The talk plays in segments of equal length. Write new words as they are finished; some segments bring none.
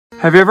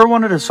Have you ever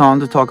wanted a song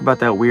to talk about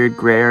that weird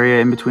gray area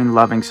in between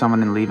loving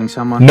someone and leaving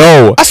someone?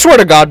 No. I swear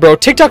to God, bro,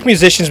 TikTok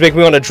musicians make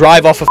me want to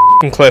drive off a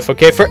f***ing cliff,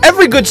 okay? For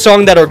every good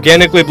song that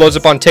organically blows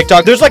up on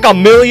TikTok, there's like a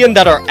million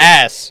that are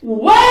ass.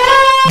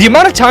 What? The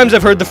amount of times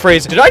I've heard the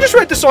phrase, "Did I just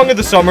write the song of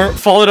the summer?"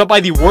 followed up by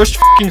the worst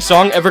f***ing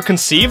song ever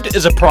conceived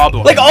is a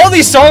problem. Like, all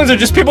these songs are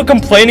just people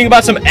complaining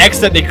about some ex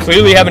that they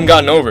clearly haven't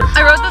gotten over.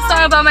 I wrote the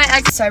song about my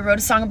ex. I wrote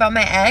a song about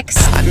my ex.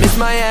 I miss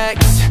my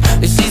ex.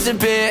 She's a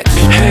bitch.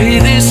 Hey,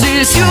 this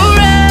is your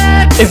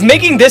ex. If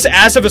making this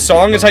ass of a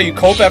song is how you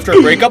cope after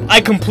a breakup,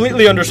 I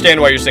completely understand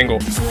why you're single.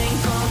 Twinkle,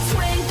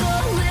 twinkle,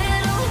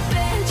 little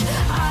bitch.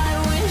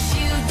 I wish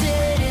you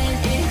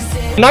didn't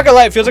exist. I'm not gonna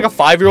lie, it feels like a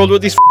 5-year-old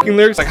with these f***ing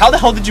lyrics. Like, how the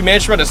hell did you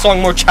manage to write a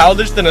song more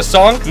childish than a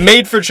song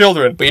made for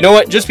children? But you know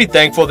what? Just be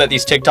thankful that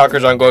these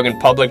TikTokers aren't going in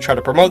public trying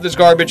to promote this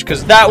garbage,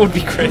 because that would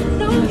be great.